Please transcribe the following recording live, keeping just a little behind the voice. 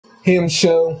him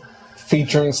show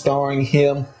featuring, starring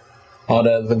him, all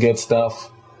the other good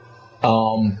stuff.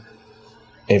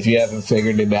 If you haven't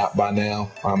figured it out by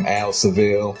now, I'm Al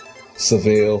Seville,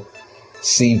 Seville,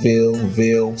 Surreal,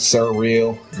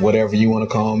 whatever you want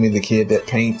to call me, the kid that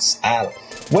paints.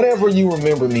 Whatever you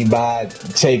remember me by,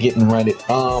 take it and run it.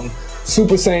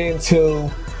 Super Saiyan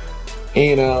 2,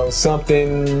 you know,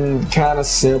 something kind of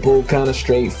simple, kind of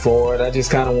straightforward. I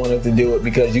just kind of wanted to do it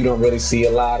because you don't really see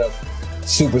a lot of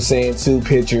Super Saiyan 2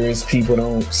 pictures. People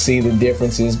don't see the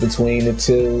differences between the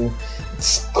two.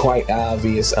 It's quite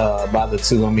obvious. By the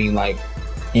two, I mean, like,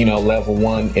 you know, level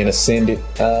 1 and ascended.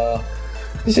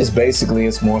 It's just basically,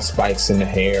 it's more spikes in the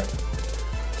hair.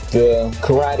 The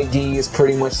karate gi is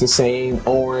pretty much the same,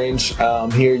 orange.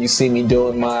 Here you see me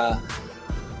doing my,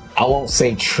 I won't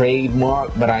say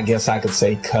trademark, but I guess I could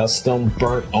say custom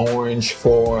burnt orange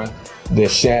for the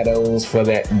shadows, for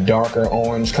that darker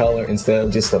orange color instead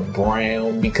of just a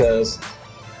brown, because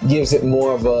it gives it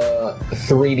more of a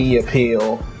 3D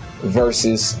appeal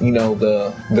versus, you know,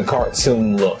 the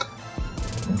cartoon look.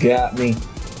 Got me?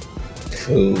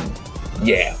 Cool.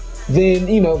 Yeah. Then,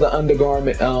 you know, the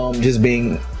undergarment just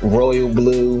being royal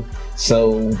blue,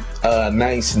 so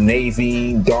nice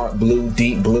navy, dark blue,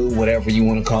 deep blue, whatever you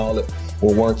want to call it,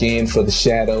 will work in for the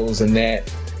shadows and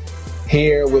that.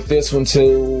 Here with this one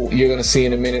too, you're gonna see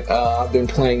in a minute, I've been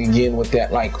playing again with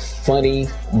that like funny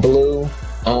blue.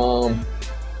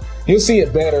 You'll see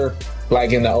it better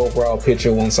like in the overall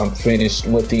picture once I'm finished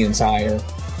with the entire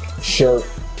shirt.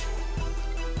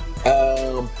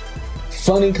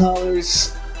 Funny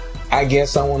colors, I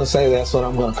guess I want to say that's what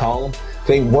I'm going to call them.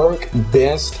 They work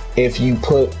best if you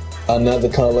put another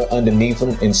color underneath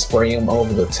them and spray them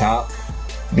over the top,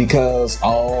 because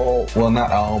well,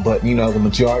 not all, but you know, the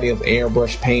majority of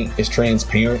airbrush paint is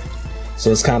transparent.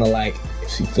 So it's kind of like,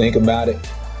 if you think about it,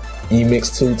 you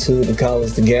mix two of the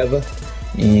colors together,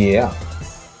 yeah,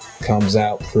 comes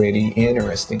out pretty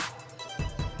interesting.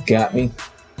 Got me?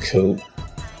 Cool.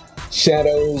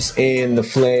 Shadows in the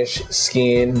flesh,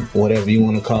 skin, whatever you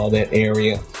want to call that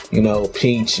area, you know,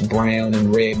 peach, brown,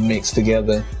 and red mixed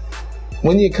together.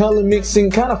 When you're color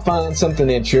mixing, kind of find something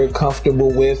that you're comfortable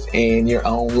with and your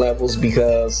own levels,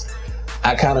 because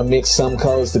I kind of mix some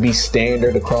colors to be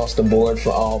standard across the board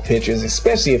for all pictures,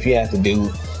 especially if you have to do,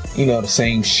 you know, the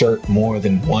same shirt more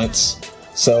than once.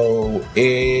 So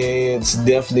it's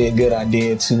definitely a good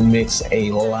idea to mix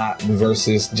a lot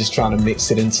versus just trying to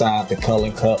mix it inside the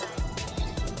color cup.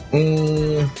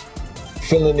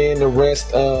 Filling in the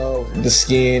rest of the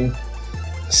skin,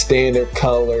 standard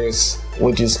colors,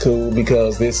 which is cool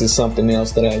because this is something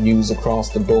else that I use across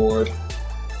the board.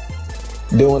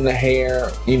 Doing the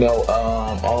hair, you know,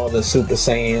 all the Super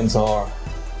Saiyans are,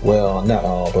 well, not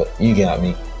all, but you got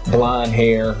me, blonde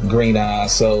hair, green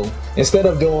eyes. So instead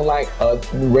of doing like a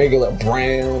regular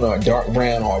brown or dark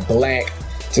brown or black,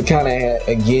 to kind of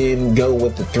again go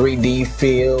with the 3D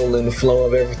feel and the flow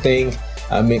of everything,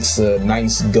 I mix a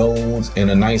nice gold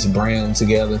and a nice brown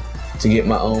together to get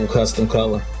my own custom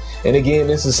color. And again,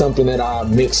 this is something that I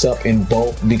mix up in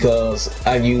bulk because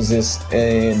I use this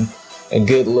in a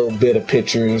good little bit of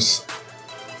pictures.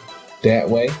 That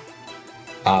way,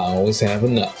 I always have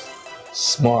enough.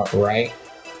 Smart, right?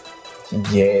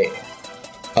 Yeah.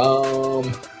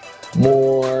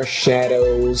 More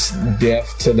shadows,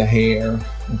 depth to the hair,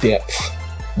 depth.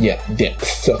 Yeah, depth.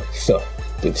 So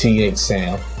the TH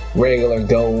sound. Regular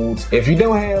gold. If you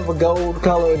don't have a gold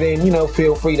color, then, you know,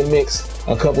 feel free to mix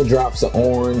a couple drops of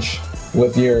orange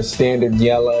with your standard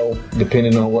yellow,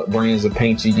 depending on what brands of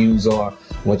paint you use or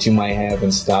what you might have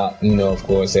in stock. You know, of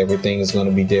course, everything is going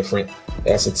to be different.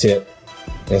 That's a tip.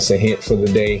 That's a hint for the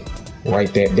day.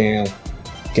 Write that down.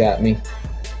 Got me?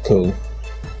 Cool.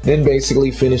 Then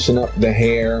basically finishing up the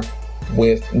hair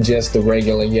with just the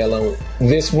regular yellow.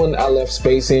 This one I left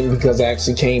space in because I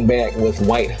actually came back with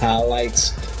white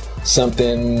highlights.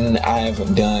 Something I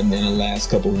haven't done in the last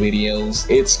couple videos.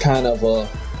 It's kind of a,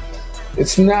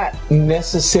 it's not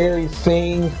necessary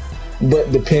thing,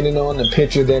 but depending on the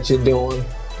picture that you're doing,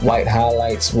 white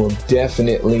highlights will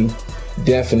definitely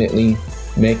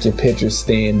make your picture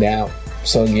stand out.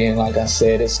 So again, like I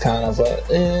said, it's kind of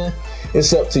a,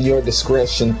 it's up to your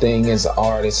discretion thing as an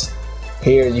artist.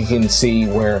 Here you can see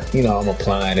where, you know, I'm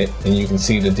applying it and you can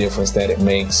see the difference that it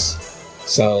makes.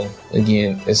 So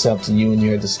again, it's up to you and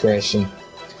your discretion.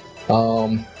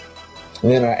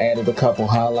 Then I added a couple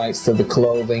highlights to the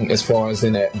clothing as far as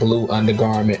in that blue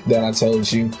undergarment that I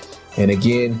told you. And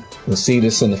again, you'll see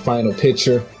this in the final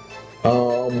picture.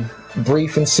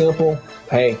 Brief and simple.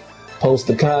 Hey, post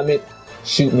a comment,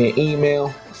 shoot me an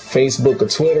email, Facebook or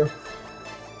Twitter.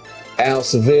 Al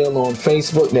Seville on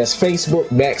Facebook. That's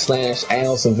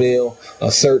Facebook.com/Al Seville.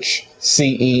 Search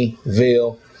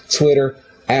CEville. Twitter,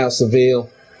 Al Seville.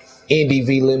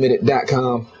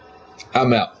 NDVLimited.com.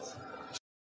 I'm out.